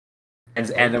And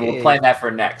then we'll Okay. plan that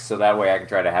for next, so that way I can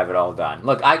try to have it all done.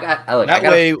 Look, I That got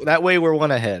a. way, that way we're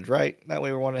one ahead, right? That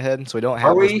way we're one ahead, so we don't Are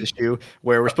have this we? issue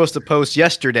where we're supposed to post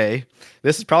yesterday.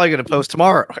 This is probably going to post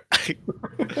tomorrow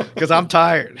because I'm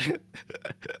tired.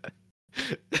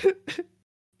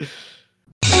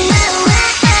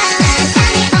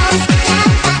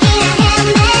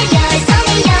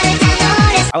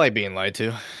 I like being lied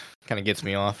to. Kind of gets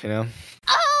me off, you know.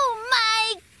 Oh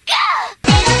my god!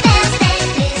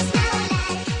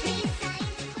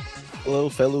 Hello,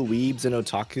 fellow weebs and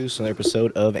otakus, on an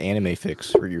episode of Anime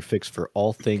Fix, where your fix for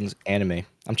all things anime.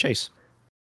 I'm Chase.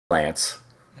 Lance.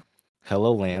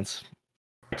 Hello, Lance.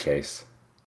 Chase.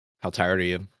 How tired are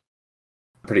you?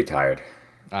 I'm pretty tired.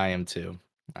 I am too.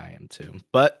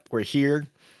 But we're here.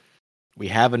 We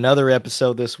have another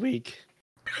episode this week.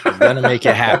 We're gonna make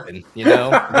it happen, you know?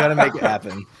 We're gonna make it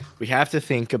happen. We have to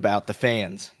think about the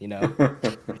fans, you know?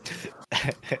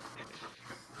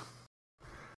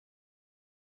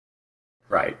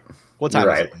 Right. What time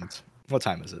You're is right. it, Lance? What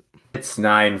time is it? It's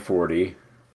 9:40.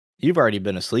 You've already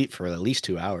been asleep for at least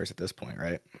 2 hours at this point,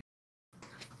 right?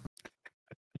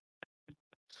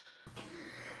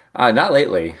 Not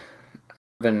lately. I've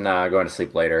been going to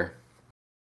sleep later,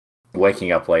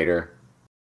 waking up later.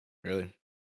 Really?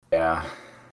 Yeah.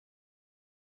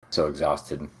 So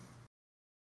exhausted.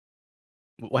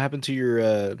 What happened to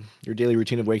your daily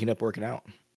routine of waking up, working out?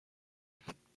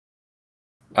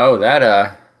 Oh,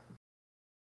 that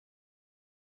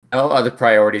other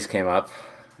priorities came up,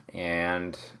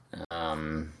 and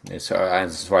so I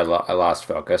lost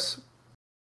focus.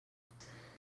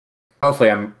 Hopefully,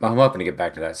 I'm hoping to get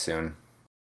back to that soon.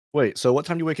 Wait, so what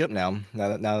time do you wake up now?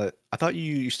 Now that I thought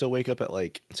you still wake up at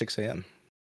like 6 a.m.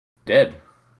 Did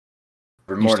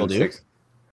for You more still than do? 6.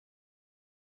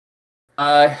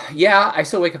 Yeah, I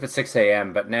still wake up at 6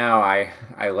 a.m., but now I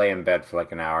lay in bed for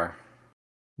like an hour.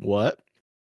 What?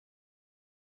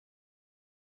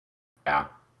 Yeah,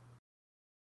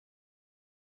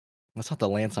 That's not the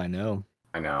Lance I know.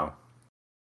 I know.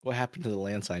 What happened to the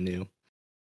Lance I knew?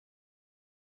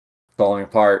 Falling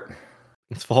apart.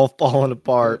 It's all falling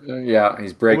apart. Yeah,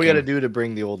 he's What breaking. we got to do to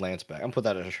bring the old Lance back? I'm gonna put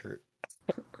that as a shirt.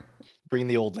 Bring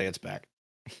the old Lance back.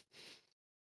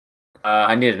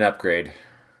 I need an upgrade.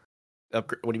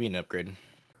 Upgrade? What do you mean upgrade?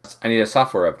 I need a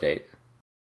software update.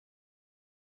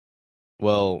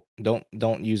 Well,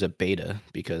 don't use a beta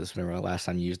because remember last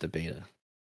time you used a beta.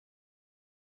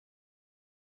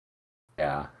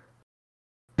 Yeah,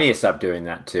 I need to stop doing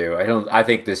that too. I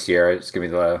think this year it's gonna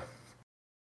be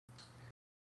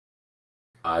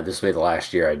this will be the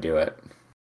last year I do it.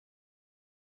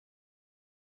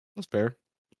 That's fair.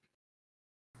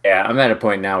 Yeah, I'm at a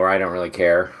point now where I don't really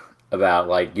care about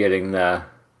like getting the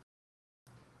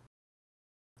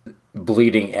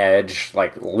bleeding edge,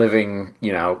 like living,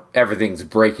 everything's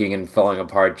breaking and falling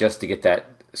apart just to get that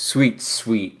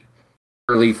sweet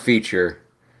early feature.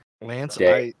 Lance,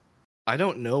 Day. I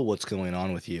don't know what's going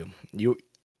on with you. You're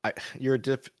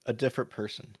a different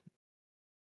person.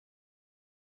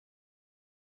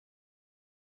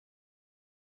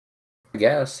 I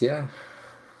guess, yeah.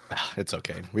 It's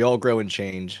okay. We all grow and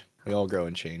change.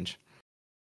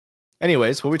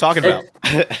 Anyways, what are we talking about?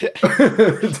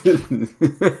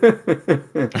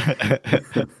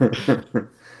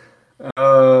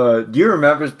 Do you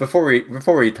remember before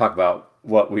we talk about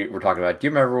what we were talking about? Do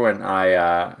you remember when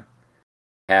I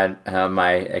had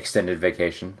my extended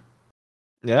vacation?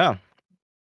 Yeah,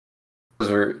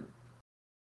 Those were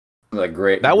like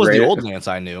great. that was the great. old Lance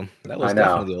I knew. That was I know.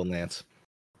 definitely the old Lance.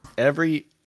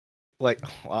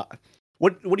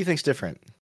 What do you think's different?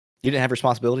 You didn't have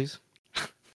responsibilities?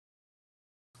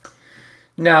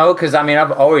 No, because I mean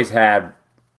I've always had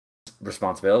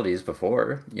responsibilities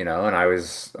before, and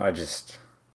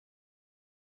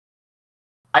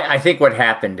I think what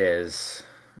happened is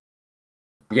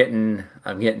I'm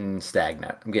getting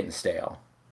stagnant. I'm getting stale.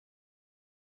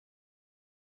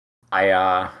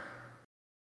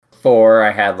 Before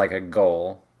I had like a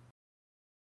goal,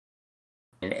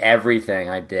 and everything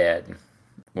I did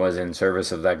was in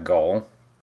service of that goal.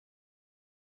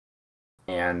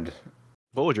 And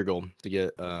What was your goal to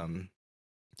get the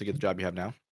job you have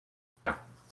now?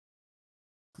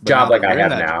 Job like I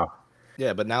have now.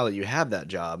 Yeah, but now that you have that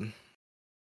job,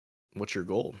 what's your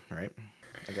goal, right?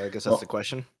 I guess that's the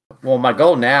question. Well, my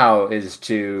goal now is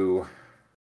to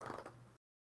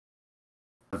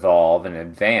evolve and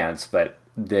advance, but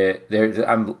there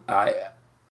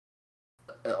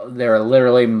are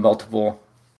literally multiple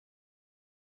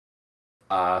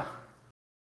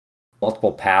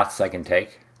paths I can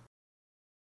take.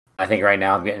 I think right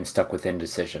now I'm getting stuck with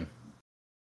indecision.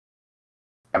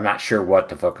 I'm not sure what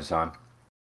to focus on.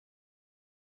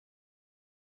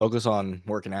 Focus on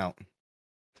working out.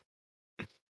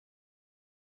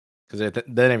 Because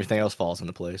then everything else falls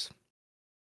into place.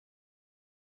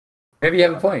 Maybe you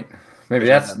have a point. Maybe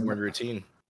Just have that's that morning routine.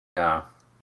 no.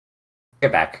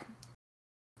 Get back.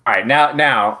 All right, now,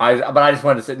 but I just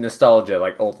wanted to sit nostalgia,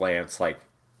 like old Lance, like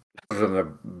those are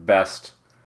the best.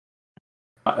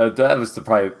 That was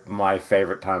probably my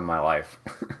favorite time of my life.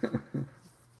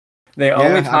 The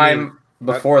only time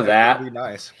before that, would be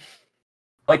nice.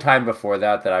 only time before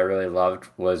that I really loved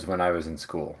was when I was in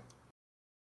school.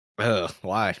 Ugh,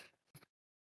 why?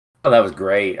 Oh, that was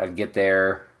great. I'd get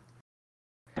there.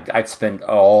 I'd spend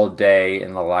all day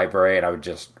in the library, and I would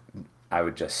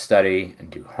just study and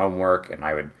do homework, and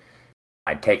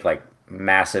I'd take like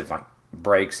massive like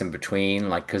breaks in between,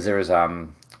 like because there was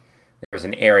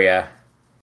an area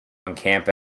on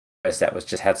campus that was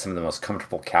just had some of the most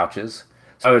comfortable couches.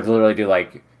 So I would literally do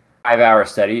like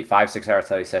 5-6 hour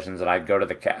study sessions, and I'd go to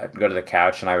the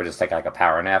couch, and I would just take like a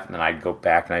power nap, and then I'd go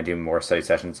back and I'd do more study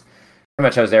sessions. Pretty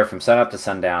much I was there from sun up to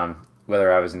sundown,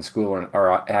 whether I was in school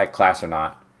or I had class or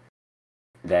not.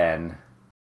 Then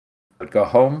I would go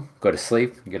home, go to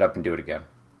sleep, get up and do it again.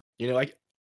 You know,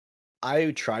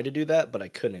 I tried to do that, but I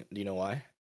couldn't. Do you know why?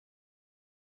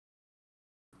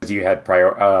 Because you had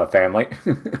family.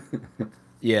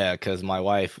 Yeah, because my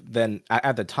wife, then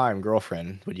at the time,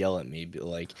 girlfriend, would yell at me, be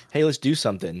like, "Hey, let's do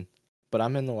something." But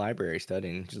I'm in the library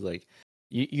studying. She's like,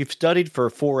 "You've studied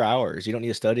for 4 hours. You don't need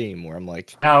to study anymore." I'm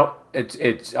like, Now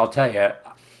it's. I'll tell you,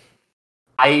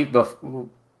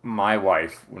 my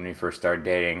wife, when we first started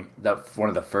dating, one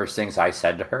of the first things I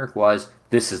said to her was,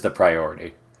 "This is the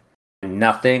priority.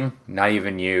 Nothing, not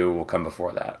even you, will come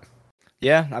before that."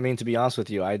 "Yeah, I mean, to be honest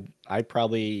with you, I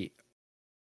probably,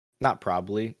 not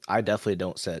probably, I definitely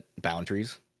don't set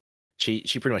boundaries. She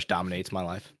pretty much dominates my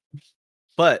life,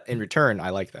 but in return, I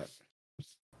like that.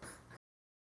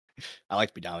 I like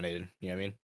to be dominated. You know what I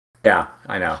mean?" Yeah,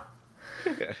 I know.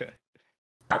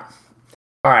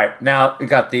 All right, now we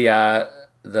got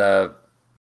the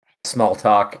small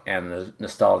talk and the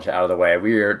nostalgia out of the way.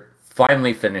 We are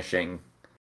finally finishing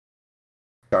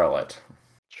Charlotte.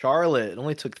 Charlotte, it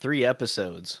only took 3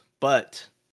 episodes, but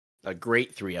a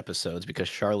great 3 episodes because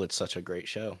Charlotte's such a great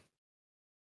show.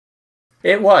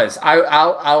 It was.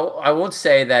 I won't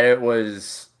say that it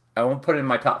was. I won't put it in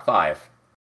my top 5.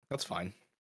 That's fine.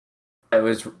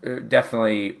 It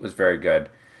definitely was very good.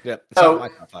 Yeah, it's not my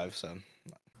top 5. So,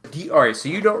 all right. So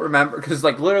you don't remember because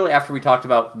like literally after we talked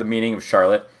about the meaning of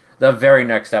Charlotte, the very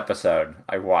next episode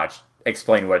I watched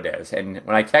explained what it is, and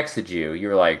when I texted you, you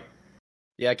were like,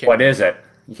 "Yeah, I can't. What is it?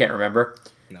 You can't remember?"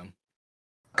 No.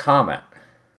 Comet.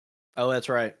 Oh, that's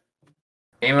right.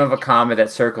 Name of a comet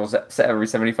that circles every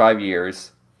 75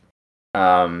 years. Which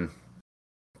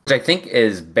I think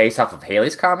is based off of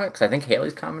Halley's Comet, because I think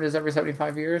Halley's Comet is every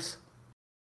 75 years.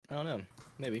 I don't know.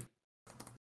 Maybe.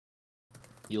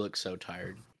 You look so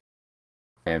tired.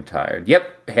 I am tired.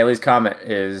 Yep, Halley's Comet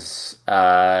is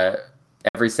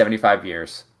every 75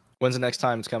 years. When's the next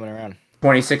time it's coming around?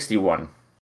 2061.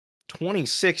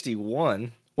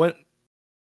 2061? When's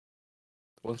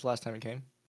the last time it came?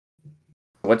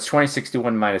 What's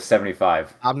 2061 minus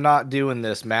 75? I'm not doing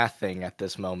this math thing at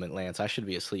this moment, Lance. I should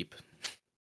be asleep.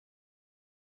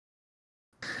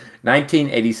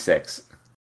 1986.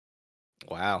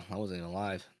 Wow, I wasn't even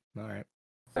alive. All right.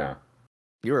 Yeah.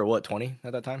 You were what, 20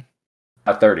 at that time?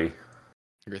 30.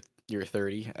 You were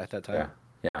 30 at that time?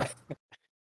 Yeah.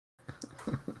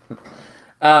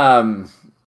 A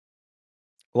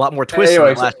lot more twists in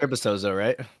the last episodes, though,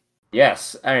 right?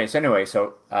 Yes.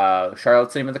 So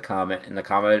Charlotte's name of the comet, and the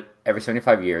comet every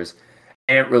 75 years,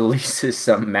 and it releases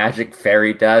some magic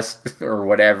fairy dust or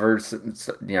whatever,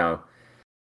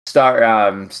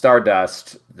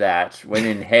 stardust that, when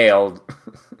inhaled,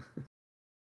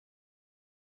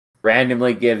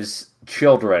 randomly gives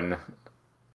children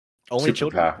only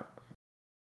children,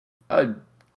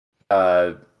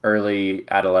 early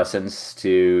adolescents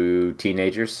to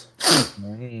teenagers.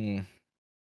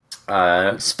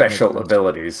 Special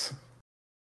abilities.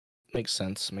 Makes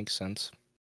sense.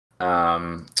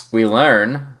 We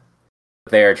learn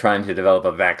they are trying to develop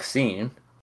a vaccine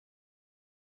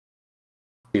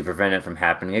to prevent it from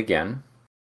happening again.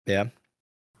 Yeah.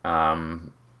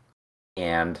 And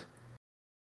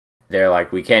they're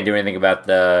like, we can't do anything about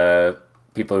the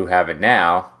people who have it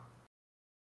now.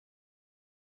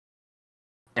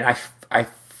 And I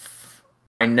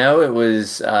know it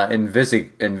was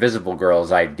Invisible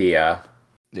Girl's idea.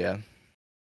 Yeah.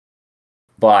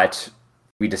 But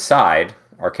we decide,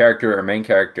 our main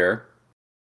character,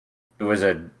 who was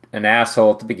an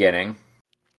asshole at the beginning.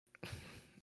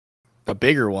 A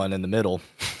bigger one in the middle.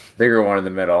 Bigger one in the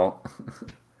middle.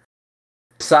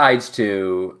 decides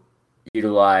to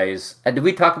utilize. Did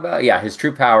we talk about? Yeah, his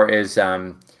true power is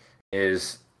oh,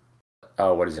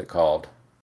 what is it called?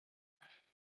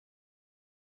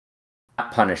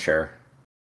 Not Punisher.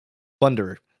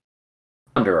 Plunderer.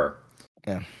 Plunderer.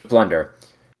 Yeah. Plunder.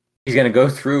 He's going to go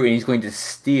through and he's going to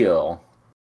steal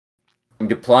and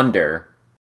to plunder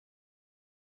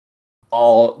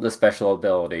all the special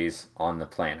abilities on the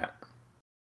planet.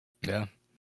 Yeah.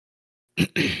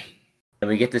 And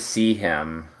we get to see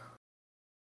him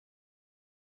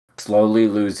slowly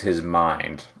lose his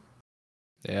mind.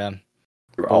 Yeah.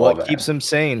 Through But all what of keeps it. him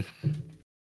sane?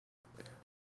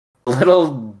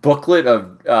 Little booklet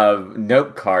of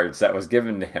note cards that was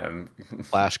given to him.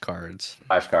 Flashcards.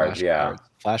 Flashcards, yeah.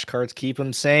 Flashcards keep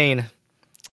him sane.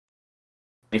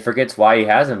 He forgets why he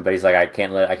has them, but he's like, I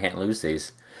can't lose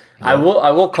these. Yep. I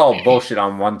will call bullshit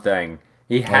on one thing.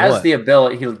 He has what? the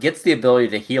ability. He gets the ability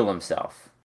to heal himself.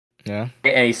 Yeah.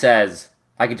 And he says,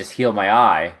 I could just heal my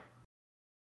eye,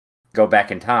 go back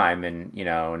in time, and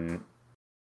and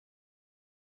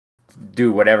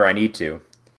do whatever I need to.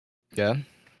 Yeah.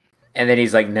 And then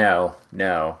he's like, no,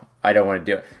 I don't want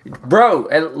to do it. Bro,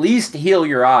 at least heal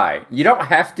your eye. You don't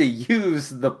have to use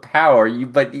the power,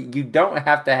 but you don't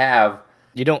have to have.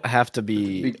 You don't have to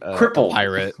be crippled. A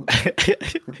pirate.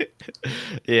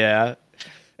 Yeah.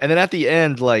 And then at the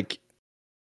end, like,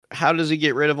 how does he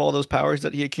get rid of all those powers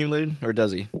that he accumulated? Or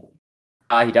does he?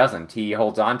 He doesn't. He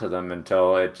holds on to them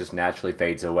until it just naturally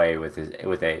fades away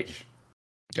with age.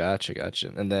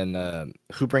 Gotcha. And then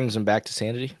who brings him back to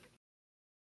sanity?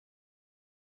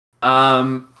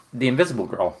 The Invisible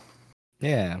Girl.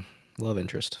 Yeah, love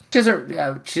interest. She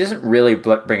doesn't really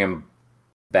bring him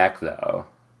back though.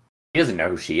 He doesn't know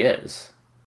who she is.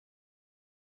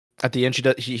 At the end,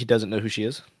 he doesn't know who she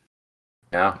is.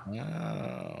 No,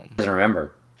 Oh. doesn't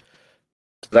remember.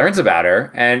 Learns about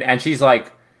her, and she's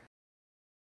like,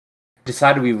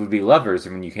 decided we would be lovers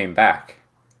when you came back.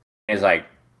 And he's like,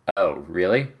 oh,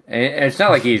 really? And it's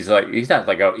not like he's not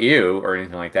like, oh, ew, or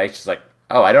anything like that. He's just like,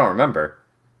 oh, I don't remember.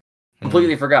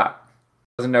 Completely forgot.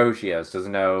 Doesn't know who she is.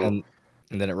 Doesn't know. And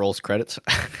then it rolls credits.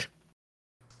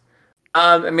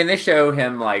 I mean, they show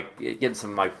him like getting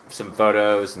some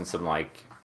photos and some like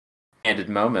candid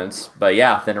moments, but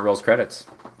yeah, then it rolls credits,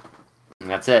 and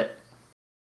that's it.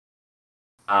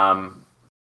 I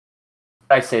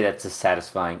say that's a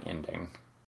satisfying ending.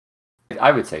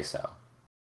 I would say so.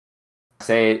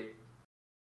 Say it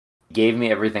gave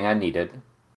me everything I needed.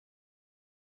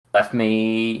 Left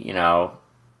me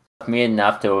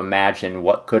enough to imagine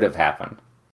what could have happened.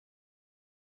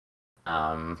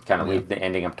 Kind of leave the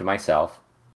ending up to myself.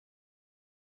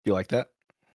 You like that?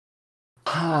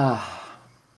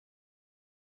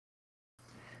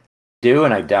 Do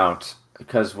and I don't,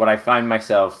 because what I find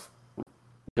myself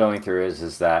going through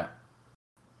is that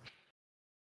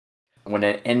when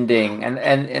an ending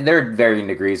and there are varying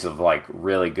degrees of like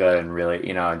really good and really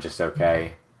and just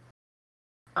okay.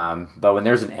 But when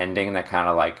there's an ending that kind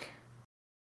of like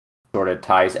sort of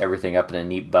ties everything up in a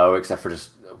neat bow, except for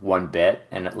just one bit,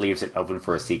 and it leaves it open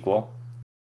for a sequel.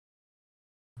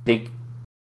 I think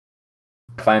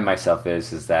I find myself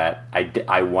is that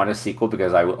I want a sequel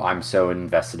because I'm so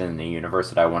invested in the universe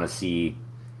that I want to see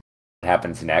what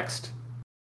happens next.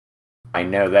 I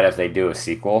know that if they do a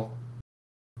sequel,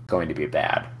 it's going to be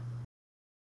bad.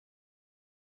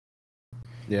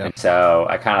 Yeah. And so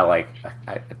I kind of like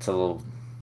it's a little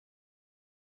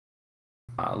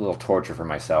torture for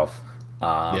myself.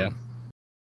 Yeah.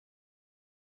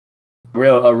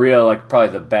 A real like probably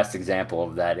the best example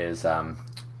of that is a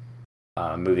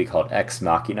movie called Ex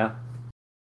Machina.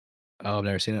 Oh, I've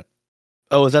never seen it.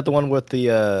 Oh, is that the one with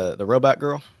the robot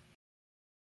girl?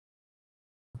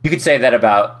 You could say that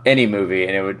about any movie,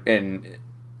 and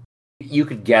you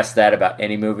could guess that about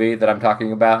any movie that I'm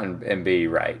talking about and be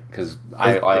right, because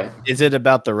Is it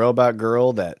about the robot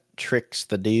girl that tricks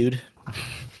the dude?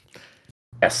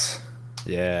 Yes.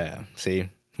 Yeah. See,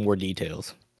 more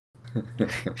details.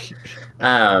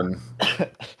 That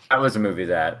was a movie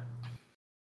that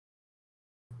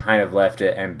kind of left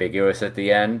it ambiguous at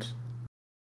the end.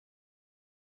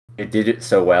 It did it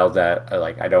so well that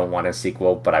I don't want a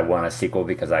sequel, but I want a sequel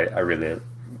because I really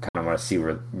kind of want to see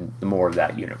more of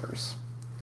that universe.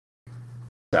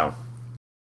 So,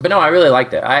 but no, I really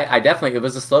liked it. I definitely, it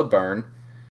was a slow burn.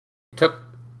 It took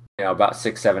about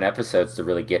 6-7 episodes to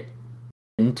really get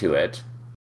into it.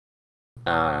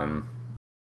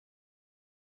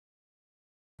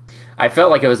 I felt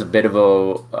like it was a bit of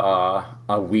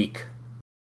a weak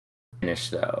finish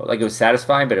though. Like it was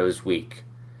satisfying, but it was weak.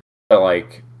 But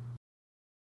like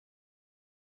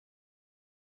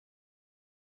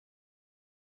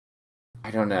I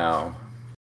don't know.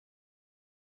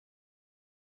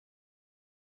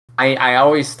 I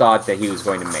always thought that he was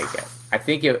going to make it. I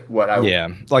think Yeah,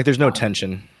 like there's no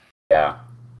tension. Yeah.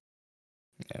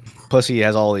 Plus, he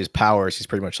has all these powers. He's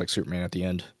pretty much like Superman at the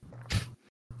end.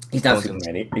 He's not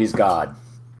Superman. He's God.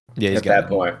 Yeah, he's at that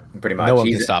point, pretty much. No one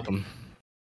can stop him.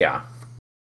 Yeah.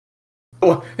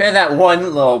 Oh, and that one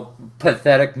little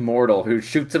pathetic mortal who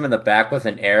shoots him in the back with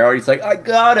an arrow. He's like, I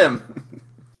got him.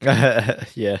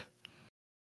 Yeah.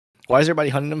 Why is everybody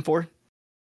hunting him for?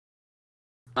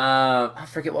 I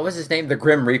forget, what was his name? The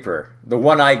Grim Reaper. The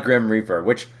one-eyed Grim Reaper,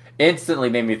 which instantly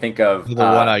made me think of the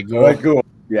one-eyed ghoul.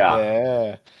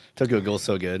 Yeah. Tokyo Ghoul's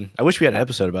so good. I wish we had an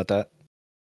episode about that.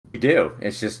 We do.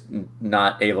 It's just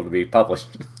not able to be published.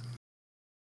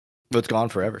 But it's gone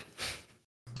forever.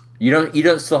 You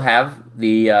don't still have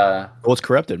the Well, it's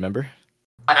corrupted, remember?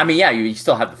 I mean, yeah, you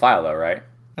still have the file though, right?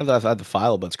 I've had the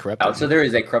file, but it's corrupted. Oh, so there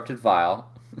is a corrupted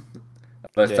file.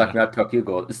 But it's talking about Tokyo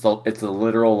Ghoul. It's a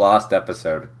literal lost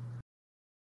episode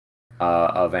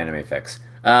of Anime Fix.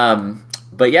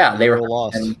 But yeah, they were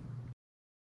lost.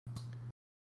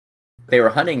 They were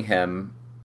hunting him.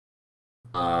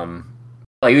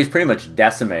 Like he was pretty much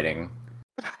decimating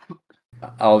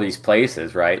all these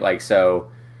places, right? Like, so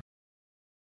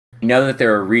you know that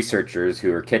there are researchers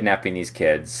who are kidnapping these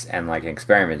kids and like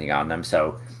experimenting on them.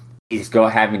 So he's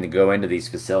having to go into these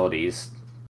facilities,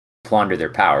 plunder their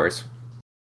powers.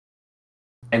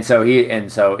 And so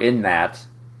in that,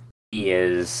 he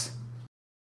is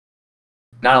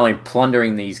not only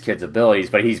plundering these kids' abilities,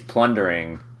 but he's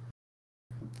plundering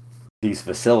these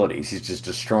facilities. He's just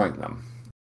destroying them.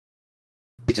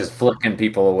 He's just flicking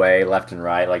people away left and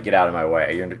right, like, get out of my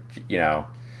way. Yeah.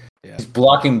 He's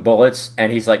blocking bullets,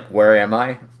 and he's like, where am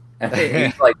I? And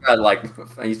he's like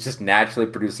he's just naturally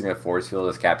producing a force field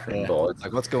that's capturing bullets.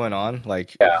 Like, what's going on?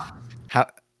 Like, how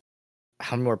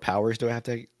many more powers do I have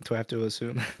to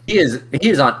assume? He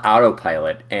is on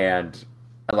autopilot, and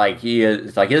like he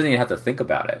doesn't even have to think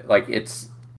about it. Like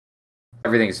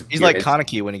everything's. He's like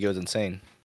Kaneki when he goes insane.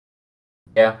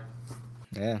 Yeah.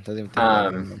 Yeah, doesn't even think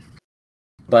about it.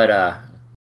 But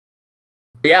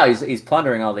yeah, he's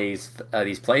plundering all these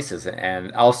places,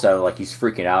 and also like he's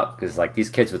freaking out because like these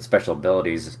kids with special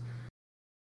abilities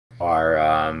are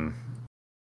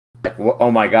like,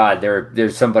 oh my god,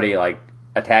 there's somebody like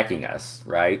attacking us,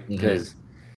 right? Because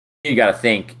you got to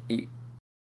think the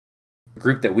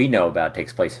group that we know about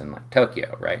takes place in like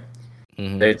Tokyo, right?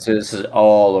 This is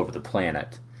all over the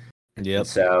planet. Yep.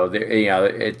 So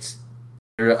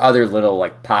there are other little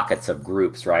like pockets of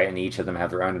groups, right? And each of them have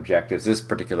their own objectives. This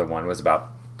particular one was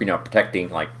about protecting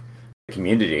like the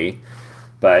community,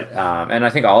 but and I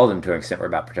think all of them to an extent were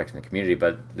about protecting the community,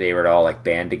 but they were all like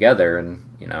band together and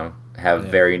have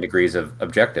varying degrees of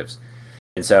objectives.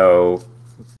 And so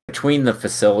between the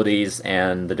facilities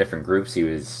and the different groups he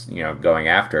was going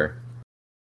after,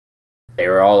 they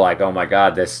were all like, oh my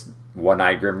god, this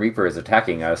one-eyed Grim Reaper is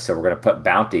attacking us, so we're going to put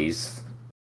bounties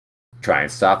to try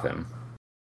and stop him.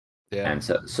 Yeah. And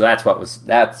so that's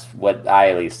what I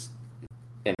at least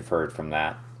inferred from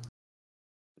that.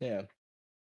 Yeah.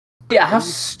 Yeah, how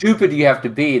stupid do you have to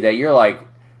be that you're like,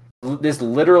 this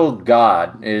literal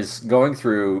god is going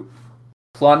through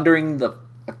plundering the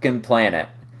fucking planet,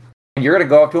 and you're gonna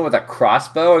go up to him with a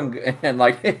crossbow and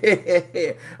like,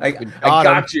 I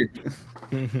got you.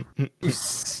 You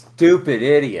stupid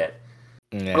idiot.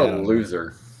 Yeah. What a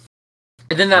loser.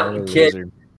 And then that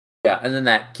kid. Yeah, and then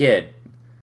that kid.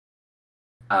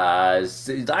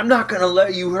 I'm not gonna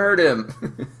let you hurt him.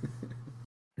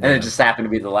 And it just happened to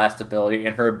be the last ability,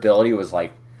 and her ability was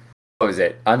like, what was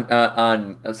it?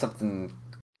 On something.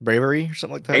 Bravery or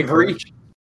something like that. Bravery.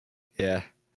 Yeah.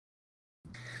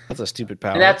 That's a stupid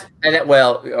power.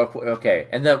 Okay.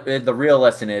 And the real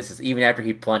lesson is even after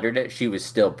he plundered it, she was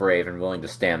still brave and willing to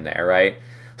stand there, right?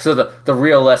 So the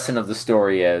real lesson of the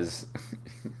story is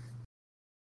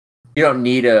you don't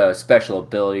need a special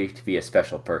ability to be a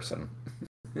special person.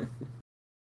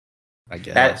 I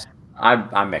guess.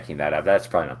 I'm making that up. That's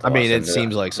probably not the lesson. It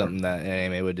seems like something that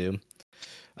anime would do.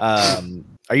 Are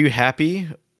you happy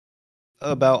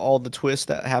about all the twists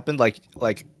that happened?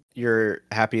 Like you're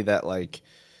happy that like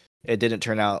it didn't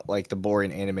turn out like the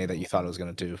boring anime that you thought it was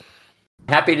going to do?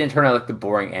 Happy it didn't turn out like the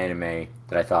boring anime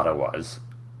that I thought it was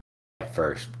at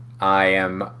first. I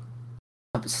am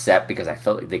upset because I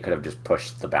felt like they could have just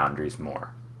pushed the boundaries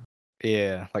more.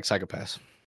 Yeah, like Psycho-Pass.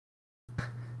 I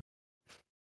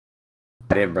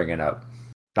didn't bring it up.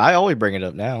 I always bring it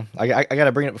up now. I got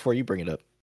to bring it before you bring it up.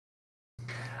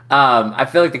 I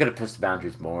feel like they could have pushed the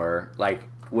boundaries more. Like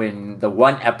when the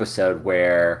one episode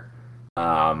where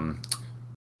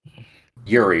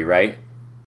Yuri, right?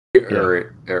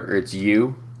 Or it's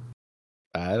you.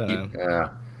 I don't know.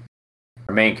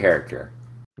 Our main character.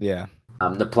 Yeah.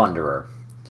 The Plunderer,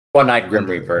 One-Eyed Grim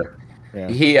Reaper. Yeah.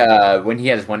 He when he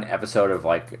had his one episode of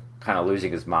like kind of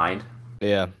losing his mind,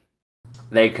 Yeah.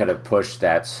 they could have pushed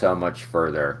that so much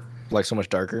further, Like so much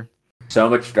darker. so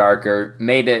much darker,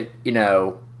 made it,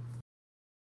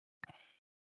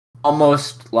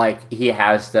 almost like he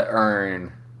has to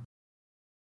earn.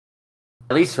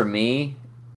 At least for me,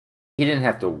 he didn't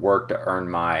have to work to earn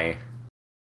my.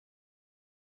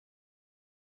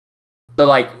 So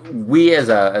like we as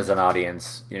an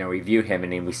audience, we view him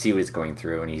and we see what he's going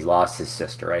through, and he lost his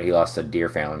sister, right? He lost a dear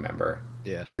family member.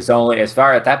 Yeah. It's only as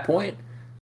far at that point,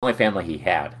 the only family he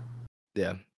had.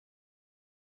 Yeah.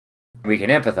 We can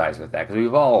empathize with that because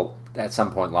we've all at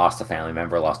some point lost a family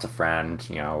member, lost a friend,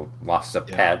 lost a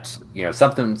pet,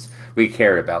 something we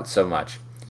cared about so much.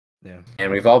 Yeah.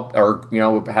 And we've all, or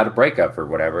had a breakup or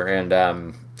whatever, and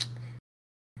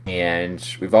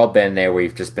we've all been there.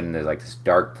 We've just been in like this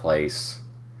dark place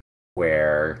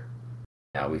where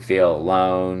we feel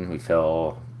alone, we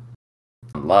feel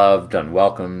unloved,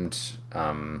 unwelcomed,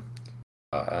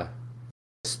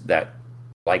 that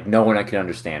like no one can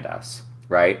understand us,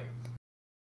 right?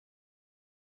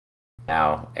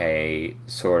 Now, a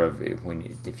sort of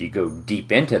if you go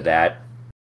deep into that,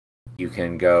 you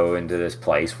can go into this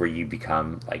place where you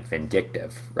become like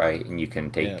vindictive, right? And you can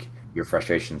take your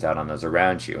frustrations out on those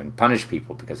around you and punish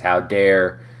people because how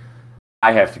dare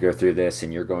I have to go through this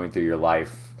and you're going through your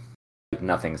life like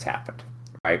nothing's happened,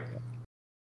 right?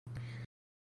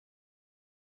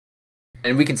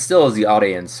 And we can still, as the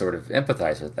audience, sort of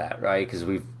empathize with that, right? Because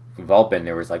we've all been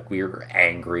there. It's like we were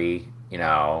angry,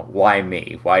 why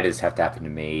me? Why does this have to happen to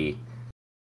me?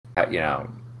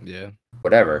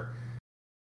 Whatever.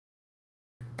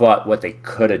 But what they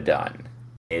could have done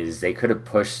is they could have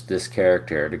pushed this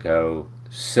character to go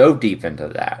so deep into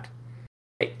that,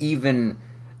 even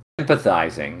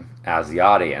empathizing as the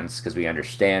audience, because we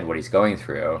understand what he's going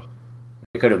through.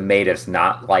 It could have made us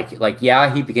not like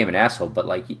yeah, he became an asshole, but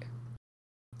like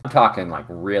I'm talking like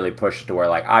really push it to where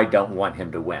like I don't want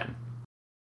him to win.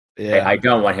 Yeah, I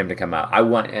don't want him to come out. I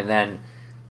want, and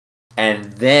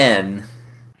then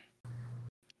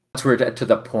once we're to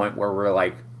the point where we're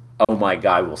like, oh my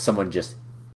god, will someone just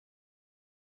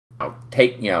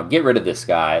get rid of this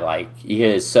guy? Like he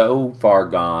is so far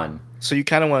gone. So you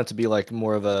kind of want it to be like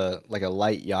more of a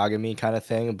Light Yagami kind of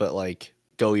thing, but like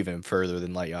go even further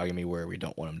than Light Yagami, where we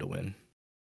don't want him to win.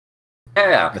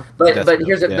 Yeah, but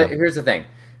here's the thing.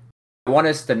 I want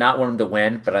us to not want him to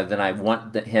win, but then I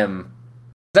want him.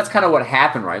 That's kind of what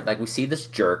happened, right? Like we see this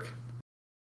jerk,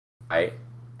 right?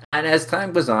 And as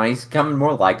time goes on, he's becoming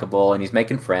more likable, and he's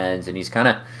making friends, and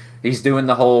he's doing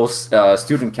the whole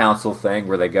student council thing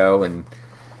where they go and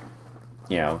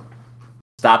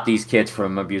stop these kids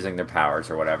from abusing their powers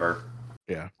or whatever.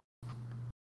 Yeah.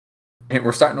 And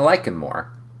we're starting to like him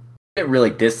more. We didn't really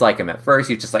dislike him at first.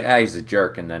 He's just like, he's a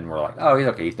jerk, and then we're like, oh, he's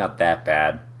okay. He's not that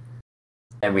bad.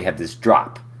 And we have this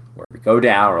drop where we go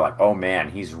down. We're like, oh man,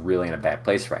 he's really in a bad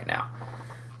place right now.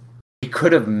 He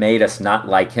could have made us not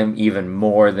like him even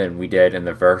more than we did in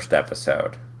the first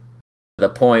episode. The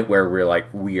point where we're like,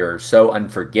 we are so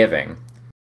unforgiving.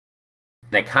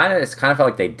 And it's kind of felt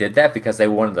like they did that because they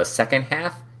wanted the second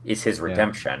half is his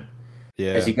redemption.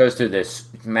 Yeah. As he goes through this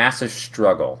massive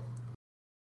struggle,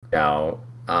 to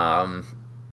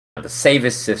save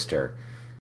his sister,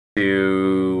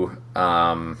 to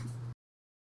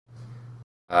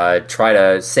try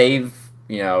to save,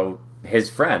 his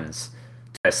friends,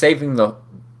 saving the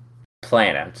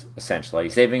planet, essentially,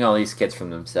 saving all these kids from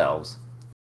themselves.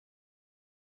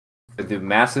 The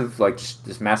massive, just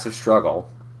this massive struggle.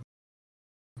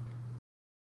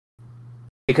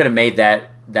 He could have made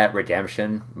that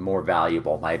redemption more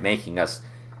valuable by making us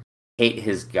hate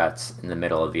his guts in the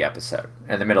middle of the episode,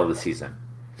 in the middle of the season.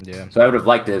 Yeah. So I would have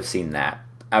liked to have seen that.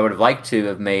 I would have liked to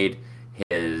have made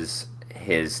his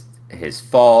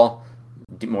fall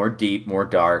more deep, more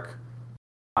dark,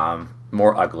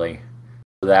 more ugly.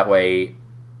 So that way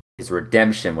his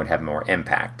redemption would have more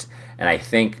impact. And I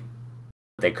think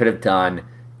what they could have done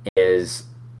is,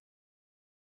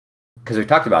 because we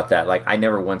talked about that, like I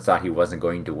never once thought he wasn't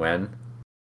going to win.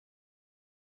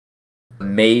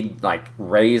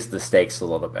 Raise the stakes a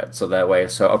little bit. So that way,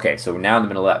 so now in the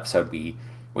middle of the episode, we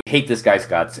hate this guy's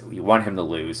guts. We want him to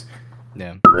lose.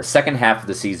 Yeah. The second half of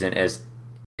the season is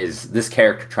this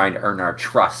character trying to earn our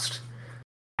trust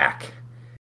back,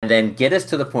 and then get us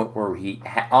to the point where he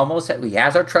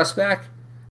has our trust back,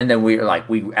 and then we're like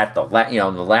at the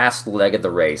in the last leg of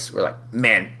the race, we're like,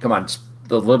 man, come on, just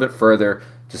a little bit further,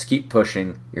 just keep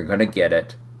pushing, you're gonna get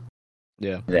it.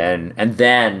 Yeah. And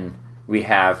then we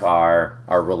have our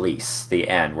release, the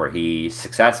end, where he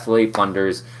successfully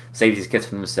plunders, saves these kids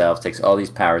from themselves, takes all these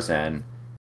powers in,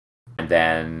 and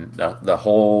then the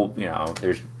whole,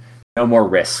 there's no more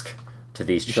risk to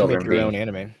these You should children make your own being.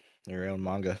 anime, your own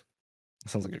manga. That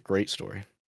sounds like a great story.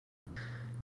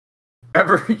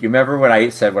 You remember when I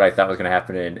said what I thought was going to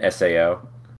happen in SAO?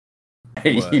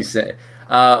 What? You said,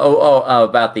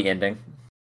 about the ending.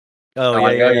 Oh, I'm yeah,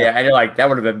 like, yeah, yeah. and you're like, that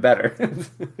would have been better.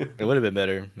 It would have been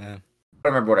better. Yeah. I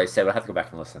don't remember what I said. I'll have to go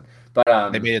back and listen.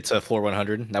 But They made it to floor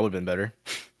 100. That would have been better.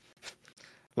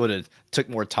 Would have took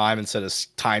more time instead of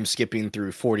time skipping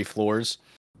through 40 floors,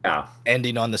 yeah.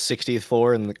 ending on the 60th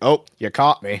floor, and oh, you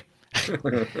caught me.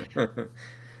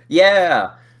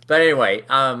 Yeah. But anyway,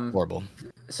 Horrible.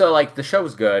 so like the show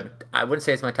was good. I wouldn't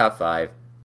say it's my top 5.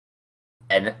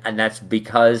 And that's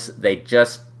because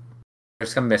there's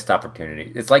some missed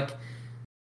opportunity. It's like,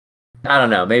 I don't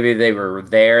know, maybe they were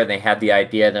there and they had the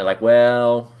idea and they're like,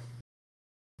 well,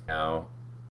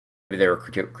 maybe there were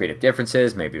creative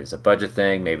differences, maybe it was a budget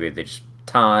thing, maybe they just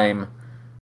time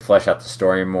to flesh out the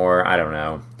story more, I don't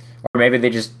know. Or maybe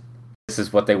this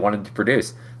is what they wanted to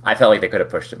produce. I felt like they could have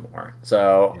pushed it more.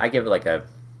 So I give it like a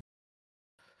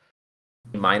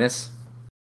minus.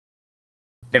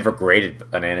 Never graded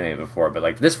an anime before, but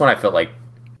like this one I felt like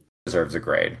deserves a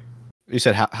grade. You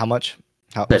said how much?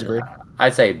 How was it grade?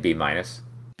 I'd say B minus.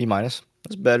 B minus.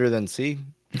 That's better than C.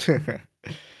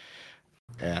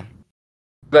 Yeah. What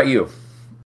about you?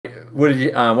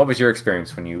 What was your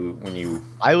experience when you?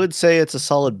 I would say it's a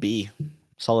solid B.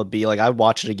 Solid B. Like I'd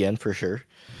watch it again for sure.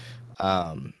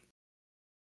 Yeah,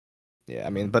 I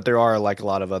mean, but there are like a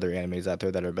lot of other animes out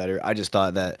there that are better. I just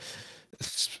thought that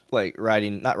like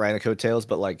not riding the coattails,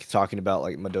 but like talking about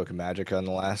like Madoka Magica in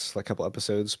the last like couple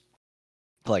episodes,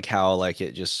 like how like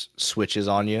it just switches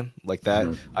on you like that.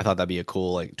 Mm-hmm. I thought that'd be a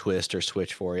cool like twist or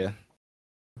switch for you.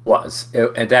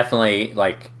 It definitely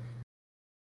like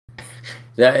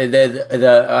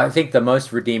the I think the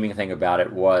most redeeming thing about it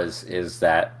is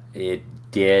that it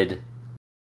did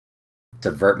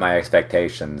subvert my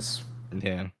expectations.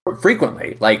 Yeah.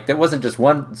 Frequently, like there wasn't just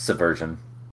one subversion.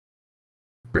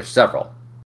 There's several.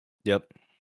 Yep.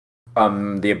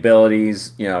 The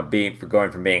abilities,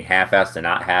 going from being half-assed to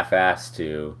not half-assed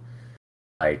to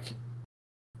like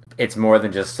it's more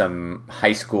than just some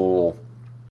high school,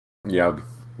 Yeah,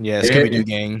 Scooby-Doo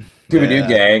gang. Scooby-Doo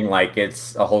gang, like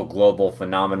it's a whole global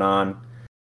phenomenon.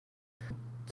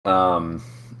 To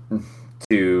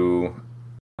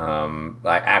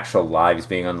like actual lives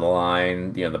being on the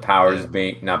line, the powers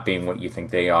not being what you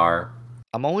think they are.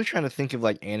 I'm always trying to think of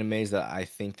like animes that I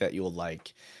think that you'll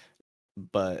like,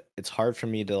 but it's hard for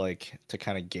me to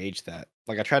kind of gauge that.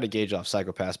 Like I try to gauge off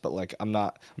Psycho-Pass, but like I'm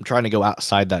trying to go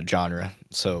outside that genre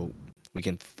so we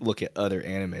can look at other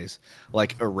animes.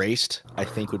 Like Erased, I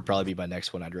think would probably be my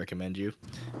next one I'd recommend you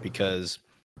because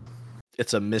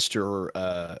it's a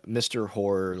Mr.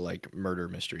 Horror like murder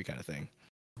mystery kind of thing.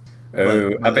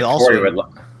 Oh, I bet Corey would.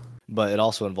 But it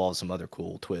also involves some other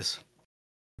cool twists.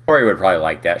 Corey would probably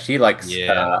like that. She likes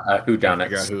whodunits.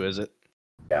 Figure out who is it?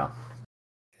 Yeah.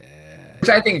 Which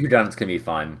I think whodunits can be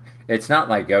fun. It's not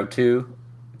my go-to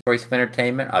choice of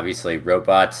entertainment. Obviously,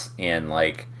 robots and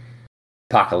like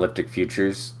apocalyptic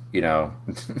futures. I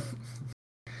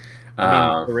mean,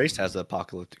 Erased has an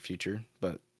apocalyptic future,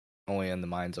 but only in the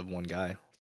minds of one guy.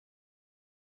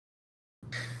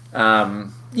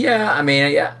 Yeah, I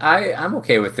mean, I'm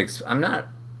okay with this. I'm not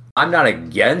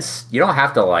against. You don't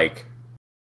have to like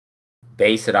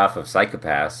base it off of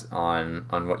Psycho-Pass on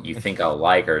what you think I'll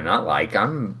like or not like.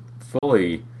 I'm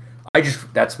fully. That's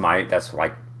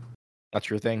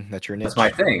your thing. That's your niche. That's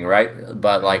my thing, right?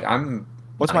 But like,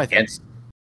 what's my thing?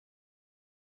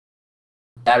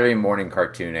 Saturday morning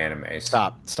cartoon animes.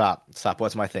 Stop.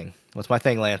 What's my thing? What's my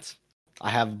thing, Lance? I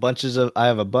have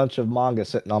a bunch of manga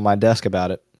sitting on my desk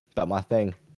about my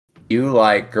thing. You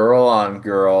like girl on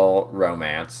girl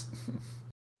romance.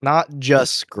 Not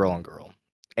just girl on girl.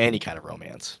 Any kind of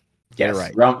romance. Get it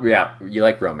right. Yeah, you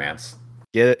like romance.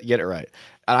 Get it right.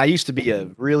 And I used to be a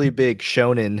really big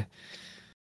shonen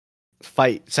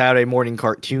fight Saturday morning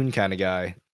cartoon kind of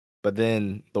guy, but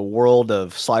then the world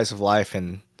of slice of life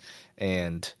and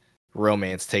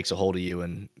romance takes a hold of you,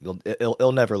 and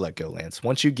it'll never let go, Lance.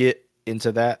 Once you get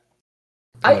into that,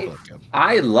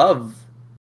 I love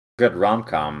good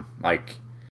rom-com. Like,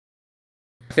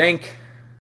 I think,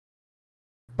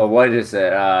 but what is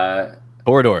it?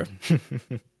 Toradora.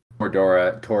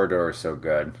 Toradora is so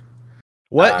good.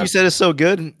 What you said is so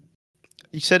good?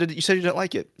 You said you didn't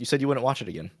like it. You said you wouldn't watch it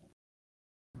again.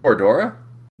 Toradora?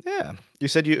 Yeah, you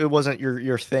said it wasn't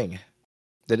your thing,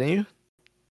 didn't you?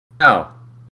 No.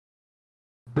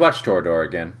 Watch Toradora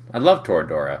again. I love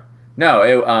Toradora. No,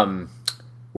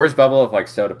 where's Bubble of like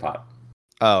Soda Pop?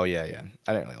 Oh yeah, yeah.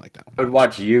 I didn't really like that I one. would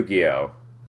watch Yu-Gi-Oh.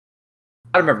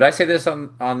 I don't remember. Did I say this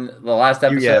on the last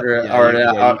episode?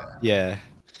 Yeah.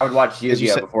 I would watch As you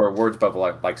Yu-Gi-Oh said- before Words Bubble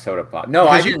like Soda Pop. No,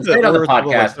 I Because you didn't put say it on the Words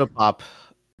Bubble Like podcast. Soda Pop.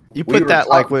 You We put were that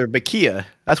like talking- where Makia.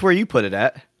 That's where you put it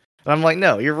at. And I'm like,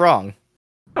 no, you're wrong.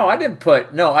 No, I didn't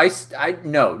put. No, I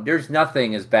no. There's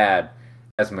nothing as bad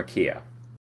as Makia.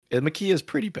 Makia is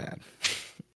pretty bad.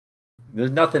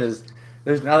 There's nothing as.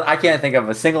 There's no. I can't think of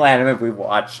a single anime we've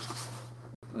watched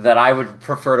that I would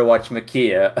prefer to watch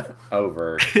Makia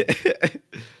over.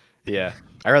 Yeah,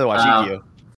 I'd rather watch Yu-Gi-Oh.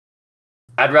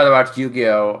 I'd rather watch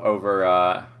Yu-Gi-Oh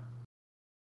over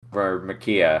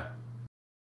Makia.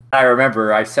 I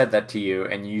remember I said that to you,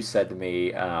 and you said to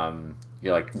me,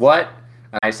 "You're like what?"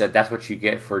 And I said, "That's what you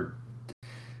get for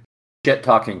shit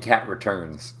talking Cat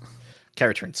Returns." Cat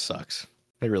Returns sucks.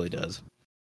 It really does.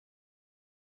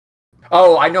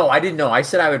 Oh, I know. I didn't know. I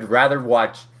said I would rather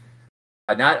watch.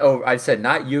 I said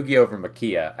not Yu-Gi-Oh over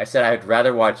Makia. I said I'd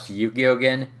rather watch Yu-Gi-Oh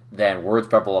again than Words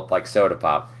Bubble Up like Soda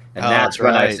Pop, and Oh, that's that's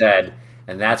when I right. said.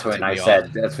 And that's when Took I me said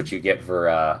off. that's what you get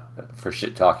for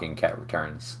shit talking Cat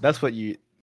Returns. That's what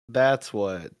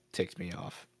ticked me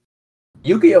off.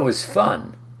 Yu-Gi-Oh was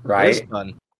fun, It right? was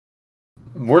fun.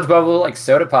 Words Bubble like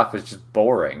Soda Pop was just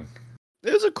boring.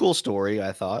 It was a cool story,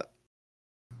 I thought.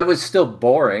 It was still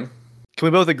boring. Can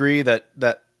we both agree that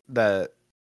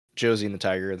Josie and the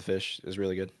Tiger and the Fish is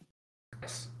really good?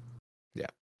 Yes. Yeah,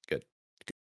 good.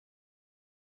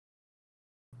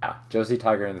 Yeah, Josie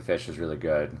Tiger and the Fish was really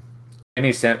good.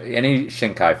 Any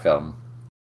Shinkai film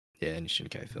Yeah, any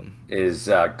Shinkai film. is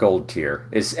gold tier.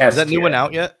 Is S Is that new tier. one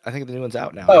out yet? I think the new one's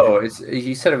out now. Oh,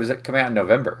 he said it was coming out in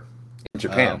November in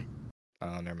Japan.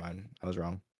 Oh, never mind. I was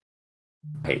wrong.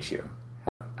 I hate you.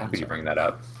 How could you bring that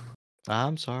up?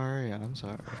 I'm sorry.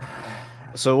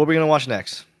 So what are we gonna watch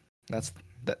next? That's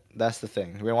the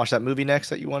thing. We're gonna watch that movie next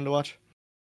that you wanted to watch?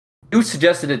 You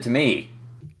suggested it to me.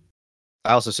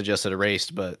 I also suggested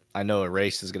Erased, but I know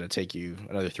Erased is gonna take you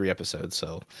another 3 episodes,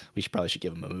 so we probably should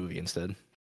give him a movie instead.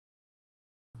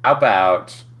 How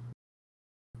about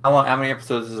how many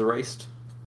episodes is Erased?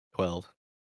 12.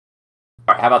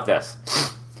 All right, how about this?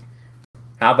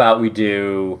 How about we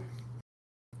do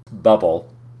Bubble?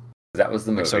 That was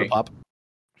the movie. Like Soda Pop?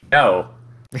 No.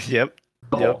 Yep.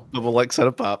 Bubble. Yep. Bubble like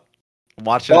Soda Pop.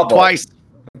 Watch it Bubble. twice.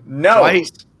 No. Twice.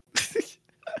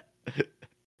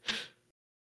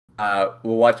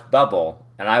 We'll watch Bubble,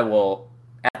 and I will,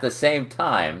 at the same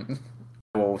time,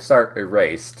 we'll start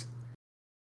Erased.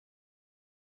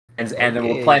 And then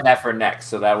we'll Okay. plan that for next,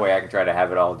 so that way I can try to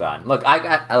have it all done. Look,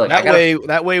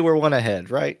 That way we're one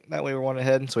ahead, right? That way we're one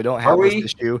ahead, so we don't have Are this we?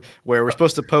 issue where we're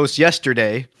supposed to post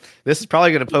yesterday. This is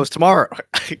probably going to post tomorrow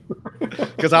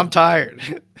because I'm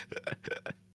tired.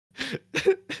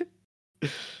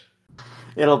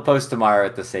 It'll post tomorrow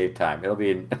at the same time. It'll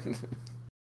be.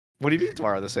 What do you mean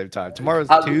tomorrow at the same time? Tomorrow's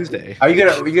Tuesday. Are you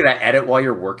gonna edit while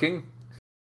you're working?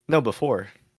 No, before.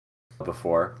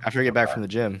 Before. After I get back from the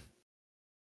gym,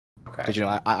 Okay.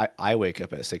 because I wake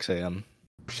up at 6 a.m.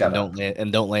 Shut up.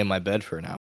 Don't lay in my bed for an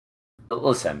hour.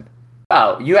 Listen.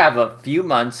 Oh, you have a few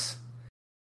months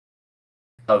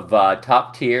of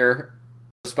top tier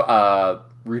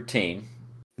routine.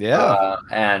 Yeah,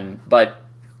 But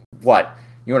what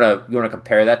you wanna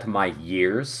compare that to my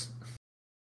years?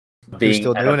 Who's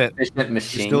still an doing it? efficient Who's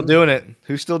machine. still doing it?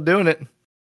 Who's still doing it?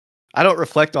 I don't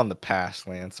reflect on the past,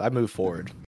 Lance. I move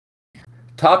forward.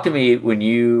 Talk to me when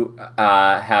you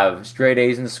have straight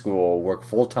A's in school, work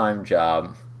full-time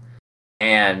job,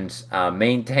 and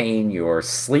maintain your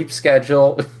sleep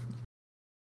schedule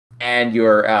and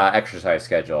your exercise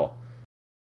schedule.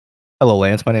 Hello,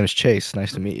 Lance. My name is Chase.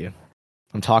 Nice to meet you.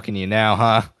 I'm talking to you now,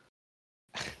 huh?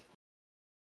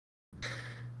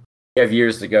 You have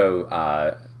years to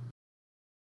go,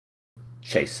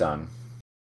 Chase son.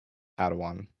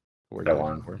 Padawan. We're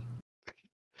Padawan. for.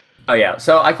 Oh yeah,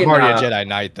 so I I'm can. already a Jedi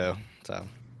Knight though, so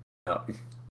No, we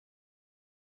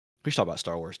should talk about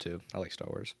Star Wars too. I like Star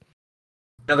Wars.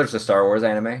 there's a Star Wars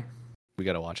anime. We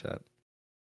gotta watch that.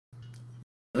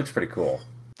 It looks pretty cool.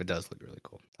 It does look really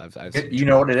cool. I've You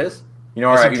know what it is? You know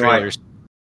I've where seen you know where I- trailers.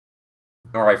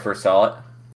 you know where I first saw it?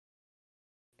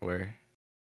 Where?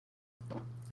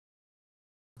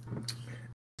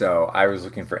 So I was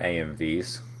looking for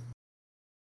AMVs.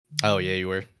 Oh yeah, you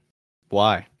were.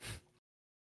 Why?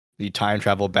 You time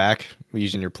travel back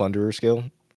using your plunderer skill?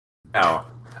 No,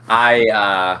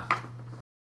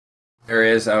 there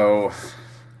is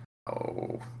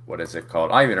what is it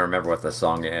called? I don't even remember what the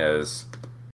song is.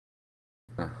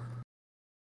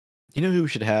 You know who we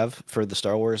should have for the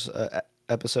Star Wars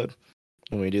episode?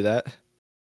 when we do that?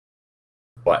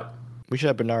 What? We should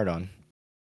have Bernard on.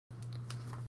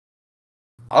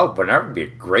 Oh, Bernard would be a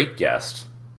great guest.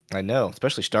 I know,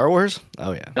 especially Star Wars.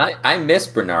 Oh yeah. I miss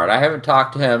Bernard. I haven't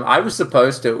talked to him.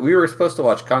 We were supposed to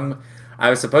watch I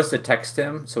was supposed to text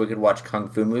him so we could watch Kung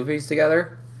Fu movies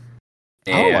together.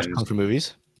 I don't watch Kung Fu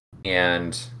movies.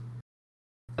 And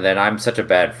then I'm such a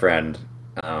bad friend.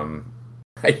 I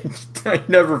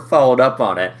never followed up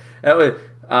on it.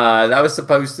 That was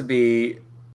supposed to be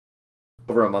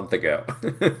over a month ago.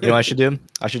 You know what I should do?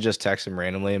 I should just text him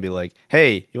randomly and be like,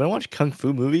 "Hey, you want to watch Kung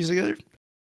Fu movies together?"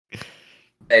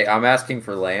 Hey, I'm asking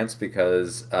for Lance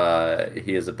because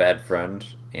he is a bad friend,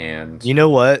 and you know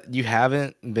what? You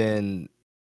haven't been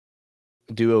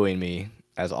duoing me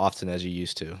as often as you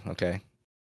used to. Okay.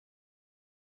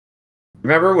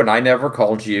 Remember when I never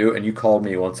called you and you called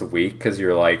me once a week because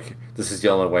you're like, "This is the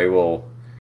only way we'll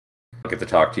get to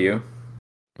talk to you."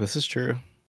 This is true.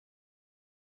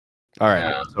 All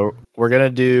right, so we're gonna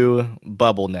do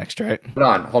Bubble next, right?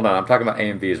 Hold on. I'm talking about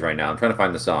AMVs right now. I'm trying to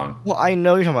find the song. Well, I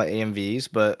know you're talking about AMVs,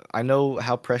 but I know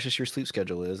how precious your sleep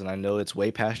schedule is, and I know it's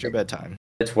way past your bedtime.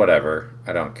 It's whatever.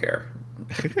 I don't care.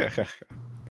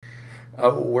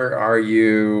 Oh, where are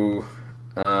you?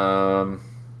 Oh.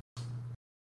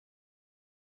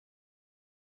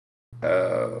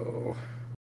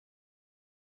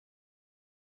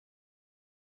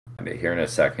 I'll be here in a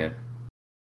second.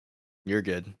 You're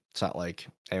good. It's not like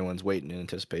anyone's waiting in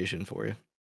anticipation for you.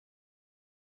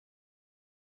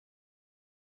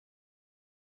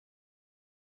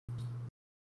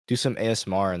 Do some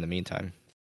ASMR in the meantime.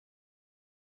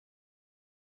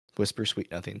 Whisper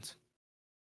sweet nothings.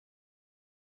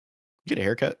 Get a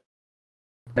haircut?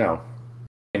 No.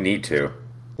 I need to.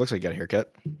 Looks like you got a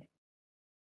haircut.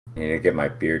 I need to get my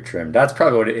beard trimmed. That's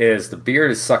probably what it is. The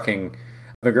beard is sucking.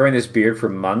 I've been growing this beard for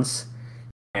months,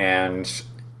 and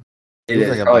it is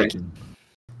like probably, a Viking.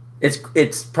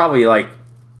 It's probably like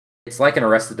it's like an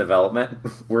Arrested Development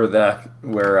where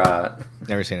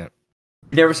Never seen it.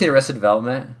 You never seen Arrested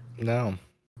Development? No.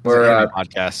 Where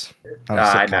podcast.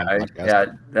 I know. Podcast. Yeah,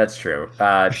 that's true.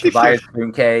 Tobias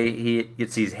Funke, he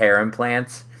gets these hair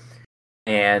implants,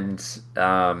 and see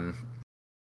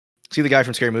the guy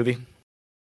from Scary Movie?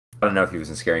 I don't know if he was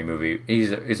in Scary Movie.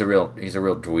 He's a real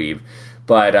dweeb,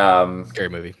 but Scary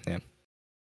Movie, yeah.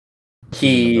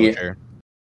 He's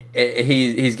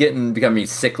becoming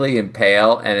sickly and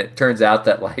pale, and it turns out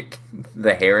that like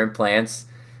the hair implants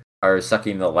are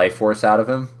sucking the life force out of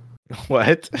him.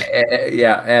 What?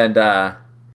 Yeah, and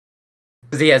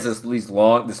because he has this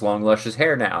long luscious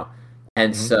hair now,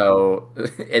 and so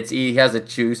he has to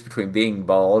choose between being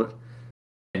bald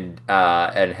and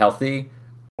healthy,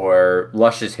 or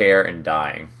luscious hair and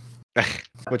dying.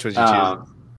 Which would you choose?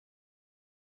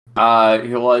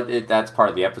 That's part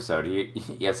of the episode.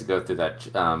 He has to go through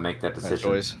that, make that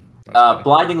decision.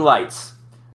 Blinding Lights.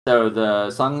 So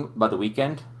the song by The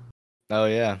Weeknd. Oh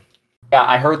yeah. Yeah,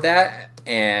 I heard that,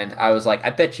 and I was like,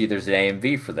 I bet you there's an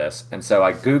AMV for this. And so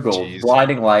I Googled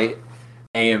Blinding Light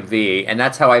AMV, and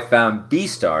that's how I found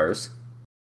Beastars.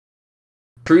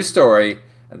 True story.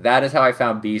 That is how I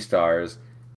found Beastars,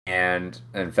 and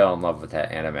fell in love with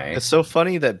that anime. It's so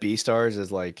funny that Beastars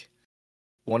is like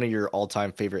one of your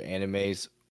all-time favorite animes,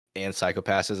 and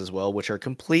Psycho-Passes as well, which are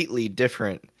completely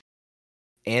different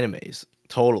animes.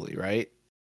 Totally, right?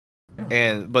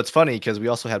 But it's funny because we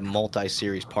also had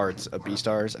multi-series parts of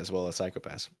Beastars as well as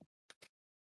Psycho-Pass.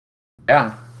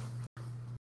 Yeah.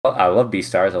 Well, I love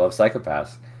Beastars. I love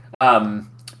Psycho-Pass. But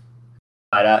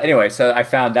anyway, so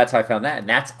that's how I found that. And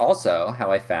that's also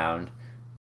how I found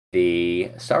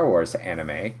the Star Wars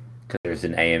anime, because there's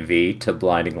an AMV to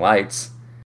Blinding Lights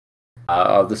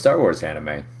of the Star Wars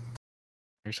anime.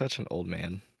 You're such an old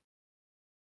man.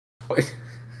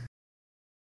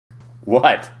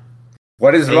 What?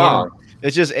 What is wrong?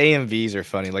 It's just AMVs are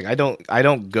funny. Like I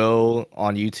don't go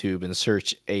on YouTube and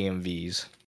search AMVs.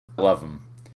 I love them.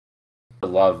 I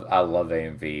love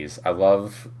AMVs. I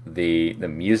love the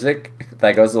music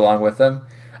that goes along with them.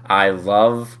 I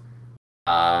love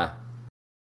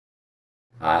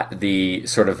the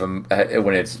sort of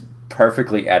when it's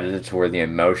perfectly edited to where the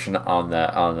emotion on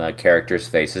the characters'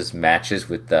 faces matches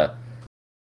with the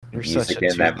You're music such a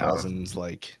in that 2000s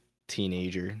like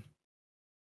teenager.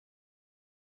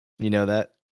 You know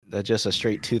that just a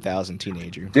straight 2000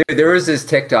 teenager. Dude, there was this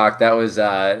TikTok that was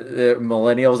the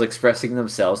millennials expressing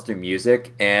themselves through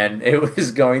music, and it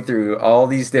was going through all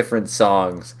these different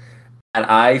songs, and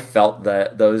I felt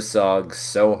those songs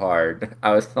so hard.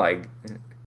 I was like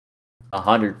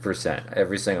 100%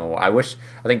 every single one. I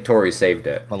think Tori saved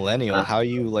it. Millennial, how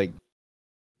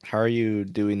are you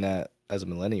doing that as a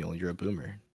millennial? You're a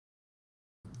boomer.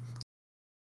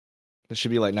 It should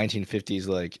be like 1950s,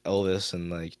 like Elvis and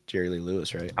like Jerry Lee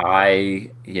Lewis, right?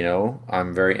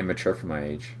 I'm very immature for my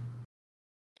age.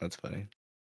 That's funny.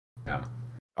 Yeah.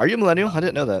 Are you a millennial? I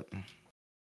didn't know that.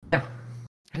 Yeah.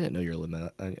 I didn't know you're a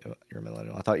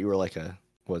millennial. I thought you were like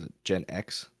was it Gen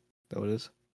X? Is that what it is?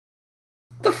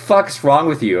 What the fuck's wrong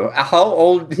with you? How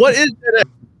old? What is it?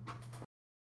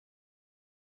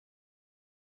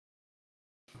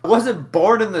 I wasn't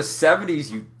born in the 70s,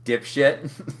 you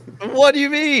dipshit. What do you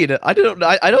mean? I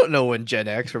don't know when Gen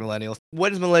X or millennials.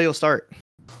 When does millennial start?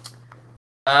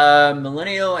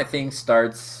 Millennial, I think,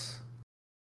 starts.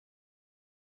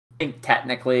 I think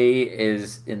technically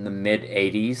is in the mid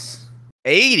 80s.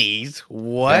 80s?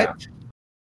 What?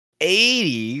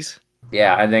 80s?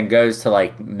 Yeah, and then goes to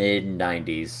like mid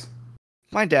 90s.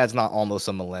 My dad's not almost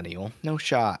a millennial. No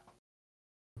shot.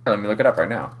 Let me look it up right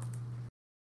now.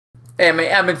 I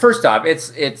mean, first off,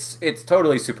 it's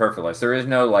totally superfluous. There is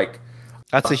no like.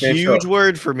 That's a huge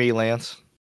word for me, Lance.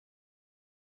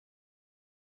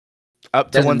 Up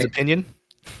to one's opinion.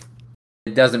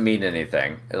 It doesn't mean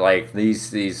anything. Like these,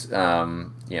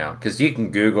 because you can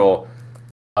Google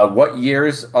what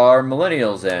years are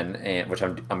millennials in, and which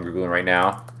I'm googling right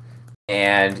now,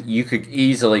 and you could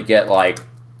easily get like,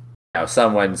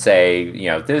 someone say,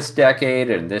 this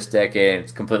decade and this decade, and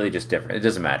it's completely just different. It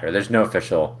doesn't matter. There's no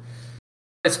official.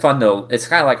 It's fun though. It's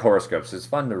kind of like horoscopes. It's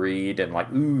fun to read and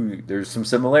like, ooh, there's some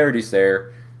similarities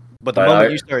there. But the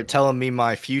moment you start telling me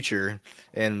my future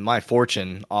and my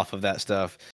fortune off of that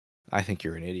stuff, I think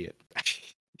you're an idiot.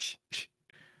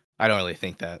 I don't really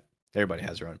think that. Everybody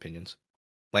has their own opinions.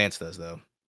 Lance does, though.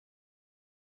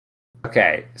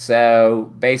 Okay,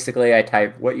 so basically I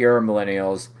type what year are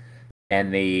millennials,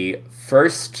 and the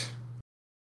first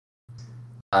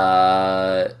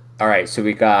all right, so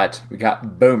we got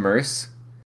boomers.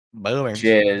 Which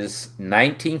is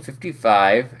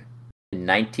 1955 to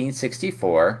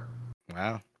 1964.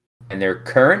 Wow. And their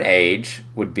current age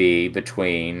would be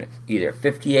between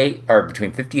 58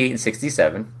 and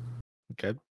 67.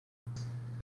 Okay.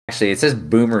 Actually, it says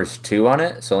Boomers 2 on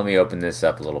it, so let me open this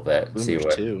up a little bit. Boomers see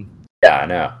what. 2. Yeah, I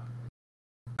know.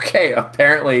 Okay,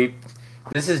 apparently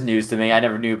this is news to me. I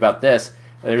never knew about this.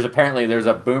 There's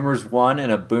a Boomers 1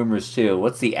 and a Boomers 2.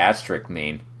 What's the asterisk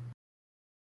mean?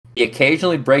 We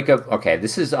occasionally break up. Okay,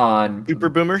 this is on Super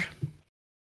Boomer.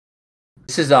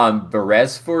 This is on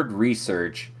Beresford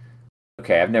Research.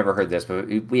 Okay, I've never heard this, but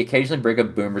we occasionally break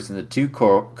up boomers into two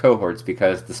cohorts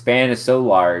because the span is so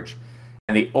large,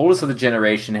 and the oldest of the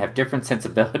generation have different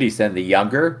sensibilities than the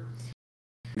younger.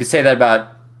 You could say that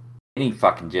about any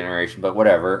fucking generation, but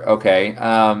whatever. Okay.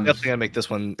 Definitely gonna make this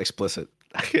one explicit.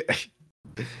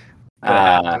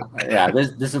 Yeah,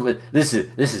 this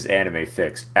is Anime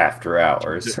Fix After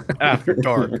Hours. After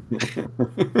dark.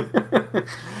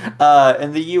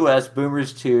 In the U.S.,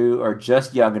 boomers too are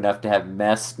just young enough to have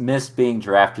missed being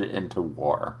drafted into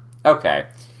war. Okay.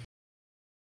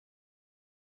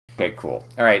 Okay, cool.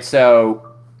 All right,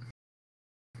 so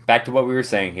back to what we were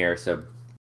saying here. So,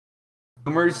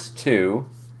 boomers 2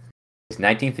 is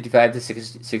 1955 to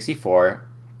 64,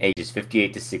 ages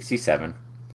 58 to 67.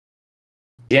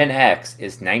 Gen X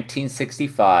is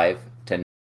 1965 to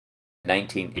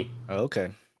 1980. Oh,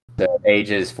 okay. So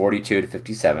ages 42 to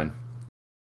 57.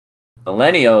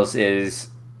 Millennials is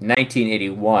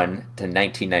 1981 to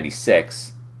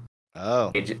 1996.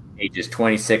 Oh. Ages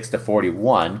 26 to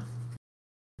 41.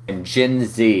 And Gen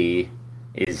Z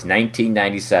is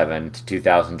 1997 to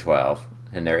 2012.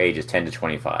 And their age is 10 to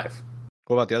 25.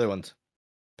 What about the other ones?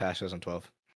 Past 2012.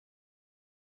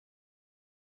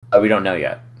 We don't know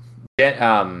yet. I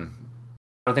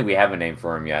don't think we have a name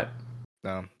for him yet.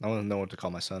 No, I want to know what to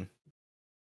call my son.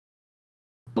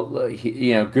 Google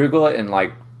it and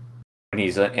like when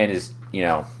he's in his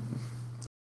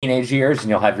teenage years, and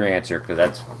you'll have your answer because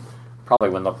that's probably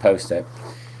when they'll post it.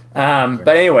 But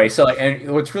anyway, so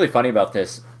and what's really funny about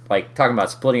this, like talking about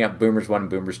splitting up Boomers 1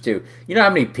 and Boomers 2. You know how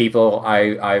many people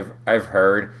I've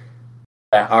heard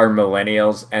that are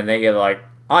millennials, and they get like,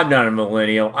 I'm not a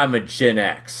millennial, I'm a Gen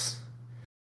X.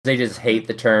 They just hate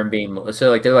the term being so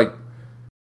like they're like,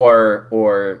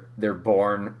 or they're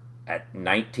born at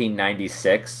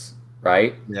 1996,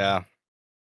 right? Yeah.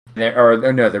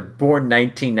 They're born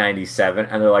 1997,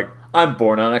 and they're like, I'm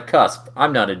born on a cusp.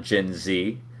 I'm not a Gen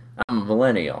Z. I'm a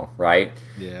millennial, right?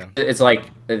 Yeah. It's like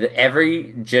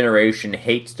every generation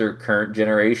hates their current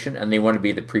generation, and they want to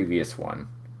be the previous one.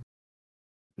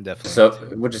 Definitely. So,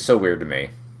 which is so weird to me.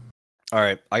 All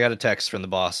right, I got a text from the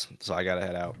boss, so I gotta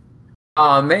head out.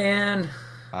 Oh man,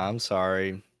 I'm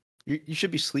sorry. You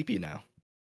should be sleepy now.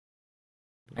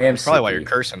 I am It's probably why sleepy. you're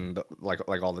cursing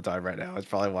like all the time right now. It's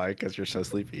probably why, because you're so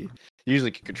sleepy. You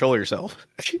usually can control yourself.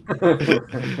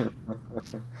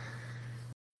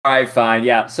 All right, fine.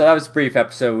 Yeah, so that was a brief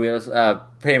episode. We was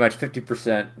pretty much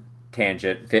 50%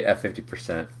 tangent,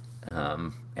 50%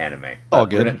 anime. Oh, But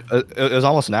good. It was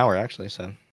almost an hour actually.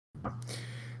 So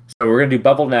So we're gonna do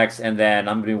Bubble next, and then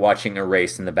I'm gonna be watching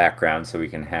Erase in the background, so we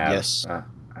can have Yes.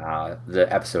 The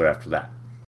episode after that.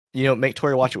 make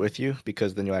Tori watch it with you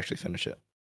because then you'll actually finish it.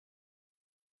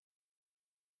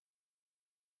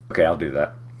 Okay, I'll do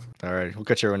that. All right, we'll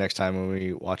catch you next time when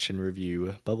we watch and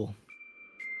review Bubble.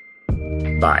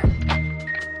 Bye.